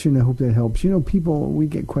 Christian, I hope that helps. We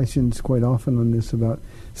get questions quite often on this about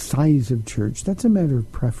size of church. That's a matter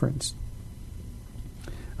of preference.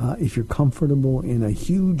 If you're comfortable in a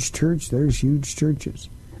huge church, there's huge churches.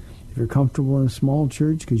 If you're comfortable in a small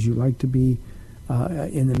church because you like to be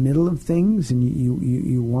in the middle of things and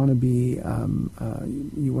you want to be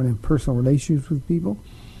you want to have personal relationships with people,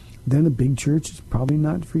 then a big church is probably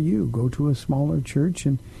not for you. Go to a smaller church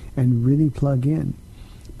and really plug in.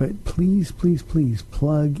 But please, please, please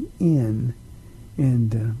plug in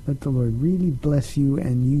and let the Lord really bless you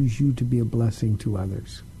and use you to be a blessing to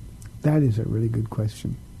others. That is a really good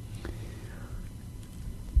question.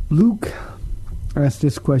 Luke asked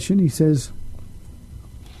this question. He says,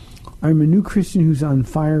 I'm a new Christian who's on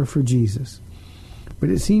fire for Jesus, but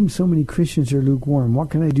it seems so many Christians are lukewarm. What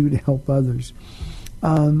can I do to help others?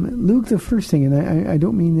 Luke, the first thing, and I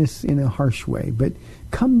don't mean this in a harsh way, but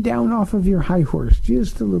come down off of your high horse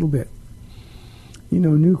just a little bit.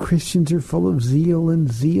 New Christians are full of zeal,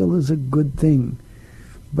 and zeal is a good thing.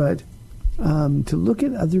 But to look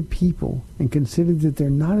at other people and consider that they're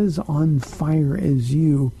not as on fire as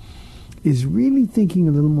you is really thinking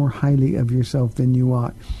a little more highly of yourself than you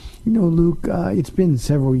ought. Luke, it's been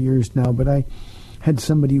several years now, but I had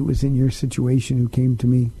somebody who was in your situation who came to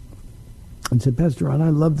me and said, Pastor Ron, I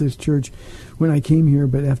love this church when I came here,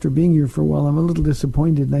 but after being here for a while, I'm a little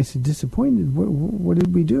disappointed. And I said, disappointed? What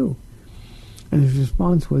did we do? And his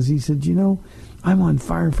response was, he said, I'm on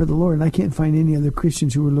fire for the Lord, and I can't find any other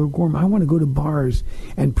Christians who are lukewarm. I want to go to bars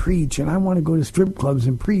and preach, and I want to go to strip clubs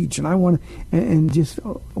and preach, and I want to, and just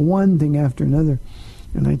one thing after another.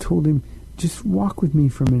 And I told him, just walk with me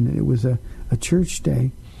for a minute. It was a church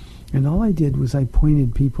day, and all I did was I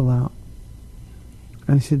pointed people out.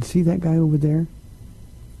 And I said, see that guy over there?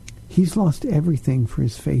 He's lost everything for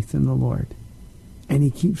his faith in the Lord. And he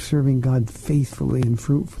keeps serving God faithfully and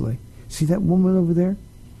fruitfully. See that woman over there?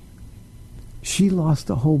 She lost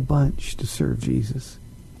a whole bunch to serve Jesus.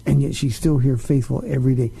 And yet she's still here faithful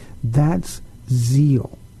every day. That's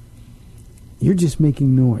zeal. You're just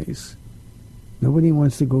making noise. Nobody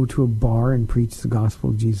wants to go to a bar and preach the gospel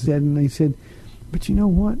of Jesus. And I said, but you know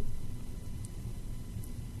what?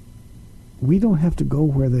 We don't have to go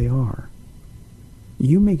where they are.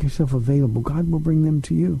 You make yourself available. God will bring them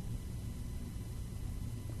to you.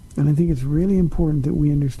 And I think it's really important that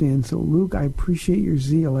we understand. So, Luke, I appreciate your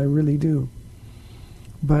zeal. I really do.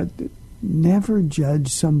 But never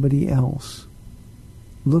judge somebody else.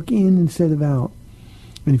 Look in instead of out.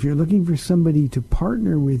 And if you're looking for somebody to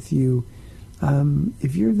partner with you,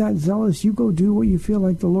 if you're that zealous, you go do what you feel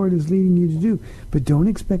like the Lord is leading you to do. But don't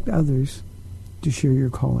expect others to share your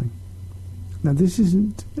calling. Now, this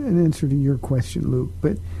isn't an answer to your question, Luke,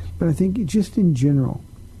 but I think just in general,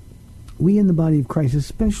 we in the body of Christ,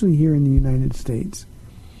 especially here in the United States,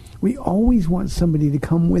 we always want somebody to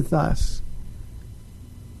come with us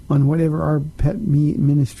on whatever our pet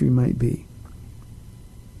ministry might be.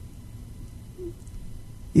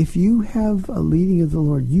 If you have a leading of the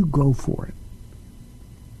Lord, you go for it.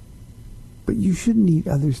 But you shouldn't need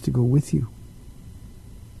others to go with you.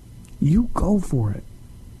 You go for it.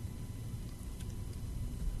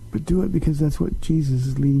 But do it because that's what Jesus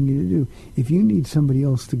is leading you to do. If you need somebody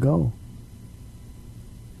else to go,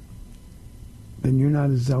 then you're not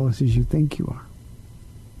as zealous as you think you are.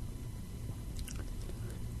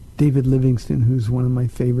 David Livingstone, who's one of my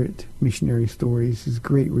favorite missionary stories, is a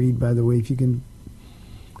great read, by the way. If you can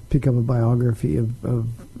pick up a biography of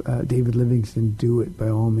David Livingstone, do it by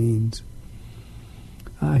all means.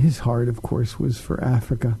 His heart, of course, was for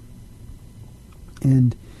Africa.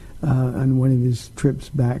 And on one of his trips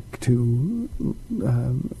back to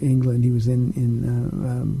England, he was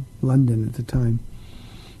in London at the time.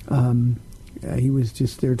 He was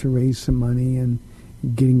just there to raise some money and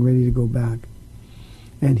getting ready to go back.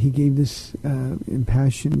 And he gave this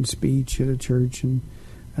impassioned speech at a church, and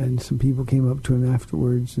some people came up to him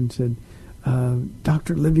afterwards and said,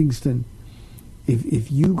 Dr. Livingstone,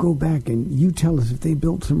 if you go back and you tell us if they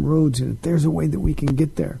built some roads and if there's a way that we can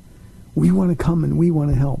get there, we want to come and we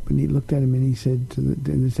want to help. And he looked at him and he said to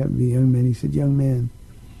the young man, he said, young man,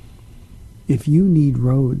 if you need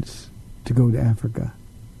roads to go to Africa,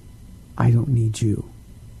 I don't need you.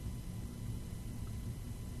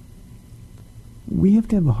 We have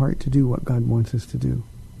to have a heart to do what God wants us to do.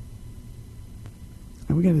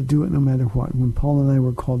 And we got to do it no matter what. When Paul and I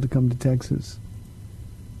were called to come to Texas,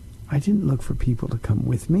 I didn't look for people to come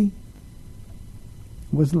with me.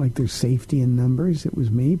 It wasn't like there's safety in numbers. It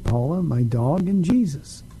was me, Paula, my dog, and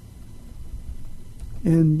Jesus.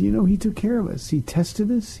 And, he took care of us. He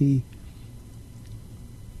tested us. He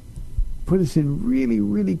put us in really,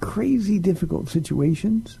 really crazy, difficult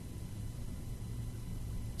situations.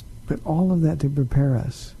 But all of that to prepare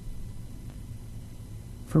us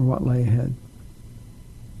for what lay ahead.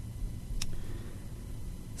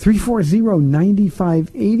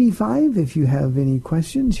 340-9585 if you have any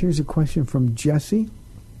questions. Here's a question from Jesse.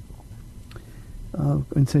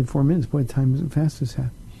 Inside 4 minutes. Boy, time isn't fast as that.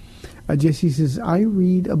 Jesse says, I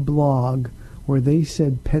read a blog where they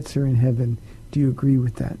said pets are in heaven. Do you agree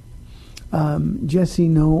with that? Jesse,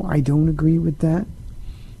 no, I don't agree with that.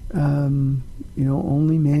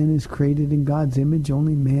 Only man is created in God's image.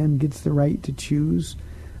 Only man gets the right to choose.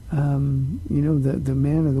 The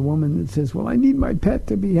man or the woman that says, well, I need my pet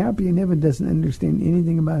to be happy in heaven doesn't understand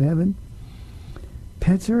anything about heaven.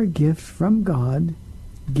 Pets are a gift from God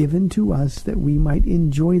given to us that we might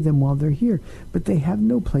enjoy them while they're here. But they have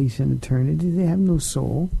no place in eternity. They have no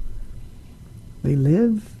soul. They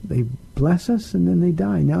live, they bless us, and then they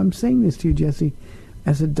die. Now, I'm saying this to you, Jesse,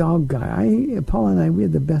 as a dog guy. Paul and I, we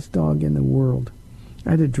had the best dog in the world.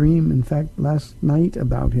 I had a dream, in fact, last night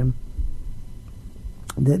about him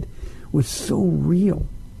that was so real.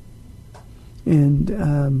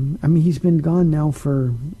 And, he's been gone now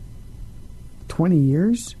for 20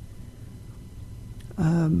 years.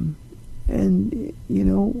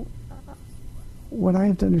 What I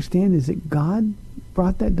have to understand is that God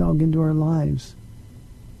brought that dog into our lives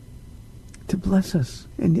to bless us.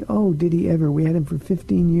 And, did he ever? We had him for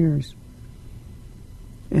 15 years.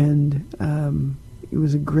 And it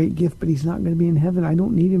was a great gift, but he's not going to be in heaven. I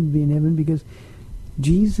don't need him to be in heaven because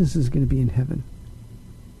Jesus is going to be in heaven.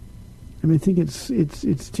 I think it's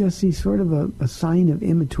just sort of a sign of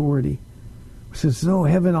immaturity. It says,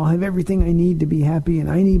 heaven, I'll have everything I need to be happy, and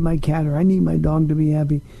I need my cat or I need my dog to be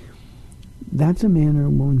happy. That's a man or a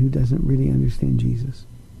woman who doesn't really understand Jesus.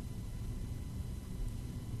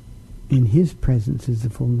 In his presence is the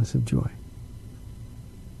fullness of joy.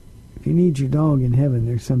 If you need your dog in heaven,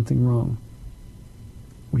 there's something wrong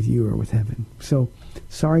with you or with heaven. So,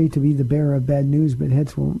 sorry to be the bearer of bad news, but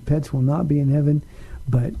pets will not be in heaven.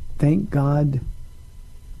 But thank God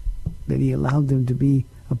that he allowed them to be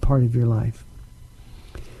a part of your life.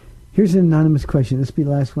 Here's an anonymous question. This will be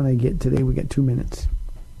the last one I get today. We got 2 minutes.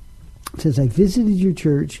 It says, I visited your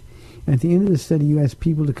church, and at the end of the study, you asked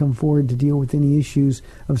people to come forward to deal with any issues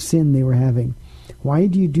of sin they were having. Why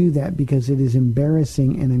do you do that? Because it is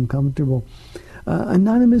embarrassing and uncomfortable.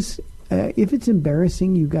 Anonymous, if it's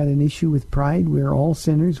embarrassing, you've got an issue with pride. We're all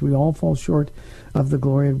sinners. We all fall short of the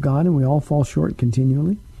glory of God, and we all fall short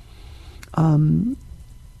continually.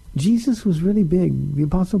 Jesus was really big. The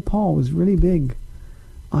Apostle Paul was really big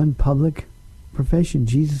on public profession.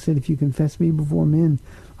 Jesus said, if you confess me before men,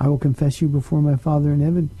 I will confess you before my Father in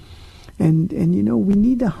heaven. And you know, we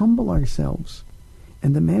need to humble ourselves.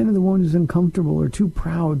 And the man or the woman who's uncomfortable or too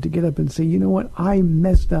proud to get up and say, you know what, I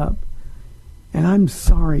messed up. And I'm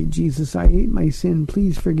sorry, Jesus, I hate my sin.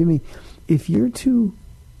 Please forgive me. If you're too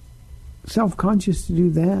self-conscious to do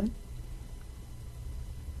that,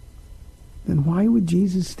 then why would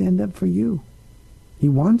Jesus stand up for you? He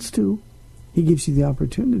wants to. He gives you the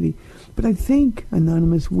opportunity. But I think,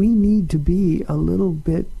 Anonymous, we need to be a little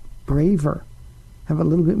bit braver, have a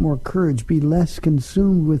little bit more courage, be less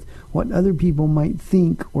consumed with what other people might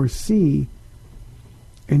think or see,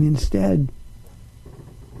 and instead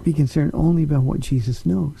be concerned only about what Jesus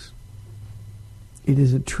knows. It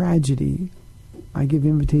is a tragedy. I give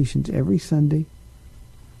invitations every Sunday,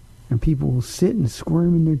 and people will sit and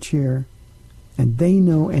squirm in their chair, and they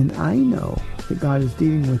know and I know that God is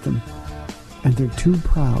dealing with them, and they're too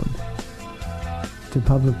proud to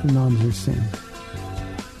publicly acknowledge their sin.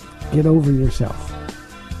 Get over yourself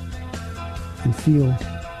and feel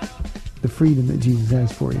the freedom that Jesus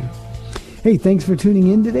has for you. Hey, thanks for tuning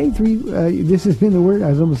in today. This has been The Word. I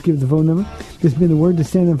was almost giving the phone number. This has been The Word to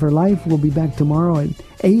Stand On for Life. We'll be back tomorrow at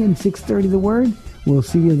AM 630 The Word. We'll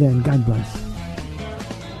see you then. God bless.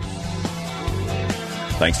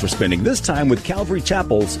 Thanks for spending this time with Calvary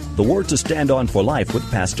Chapel's The Word to Stand On for Life with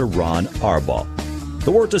Pastor Ron Arbaugh.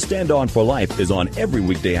 The Word to Stand On for Life is on every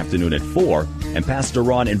weekday afternoon at 4, and Pastor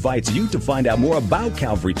Ron invites you to find out more about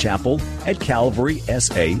Calvary Chapel at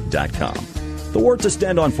calvarysa.com. The Word to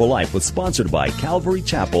Stand On for Life was sponsored by Calvary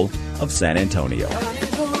Chapel of San Antonio.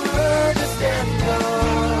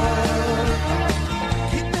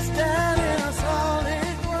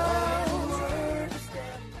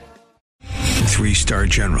 Three-star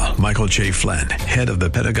General Michael J. Flynn, head of the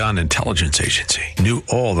Pentagon Intelligence Agency, knew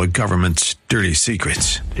all the government's dirty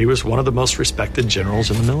secrets. He was one of the most respected generals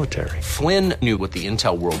in the military. Flynn knew what the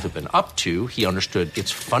intel world had been up to. He understood its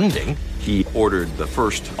funding. He ordered the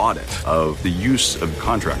first audit of the use of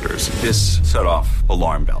contractors. This set off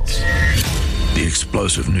alarm bells. The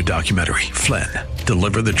explosive new documentary, Flynn,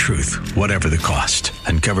 Deliver the Truth, Whatever the Cost,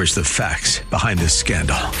 uncovers the facts behind this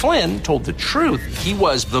scandal. Flynn told the truth. He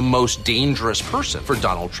was the most dangerous person for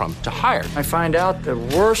Donald Trump to hire. I find out the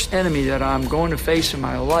worst enemy that I'm going to face in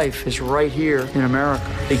my life is right here in America.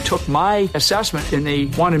 They took my assessment and they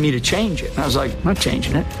wanted me to change it. And I was like, I'm not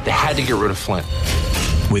changing it. They had to get rid of Flynn.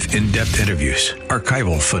 With in-depth interviews,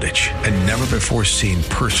 archival footage, and never-before-seen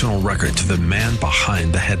personal records of the man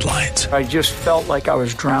behind the headlines. I just felt like I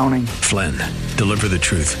was drowning. Flynn, Deliver the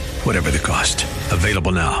Truth, Whatever the Cost.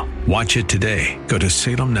 Available now. Watch it today. Go to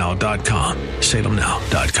salemnow.com.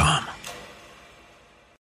 salemnow.com.